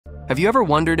Have you ever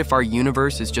wondered if our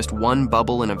universe is just one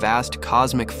bubble in a vast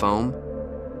cosmic foam?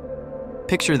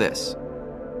 Picture this: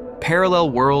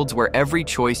 parallel worlds where every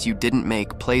choice you didn't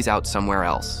make plays out somewhere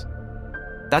else.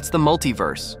 That's the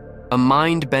multiverse, a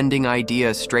mind-bending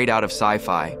idea straight out of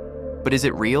sci-fi. But is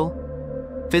it real?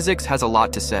 Physics has a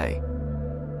lot to say.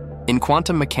 In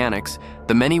quantum mechanics,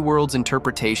 the many worlds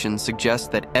interpretation suggests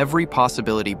that every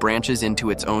possibility branches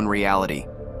into its own reality.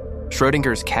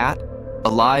 Schrödinger's cat,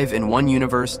 alive in one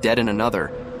universe, dead in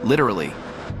another, literally.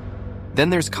 Then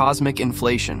there's cosmic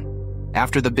inflation.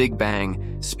 After the Big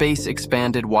Bang, space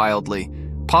expanded wildly,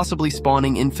 possibly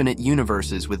spawning infinite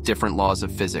universes with different laws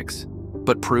of physics.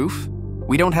 But proof?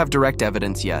 We don't have direct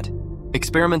evidence yet.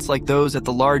 Experiments like those at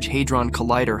the Large Hadron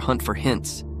Collider hunt for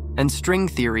hints, and string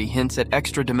theory hints at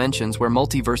extra dimensions where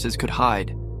multiverses could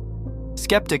hide.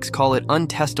 Skeptics call it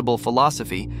untestable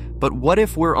philosophy, but what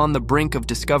if we're on the brink of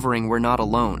discovering we're not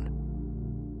alone?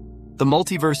 The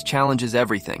multiverse challenges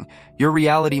everything. Your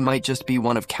reality might just be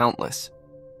one of countless.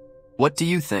 What do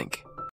you think?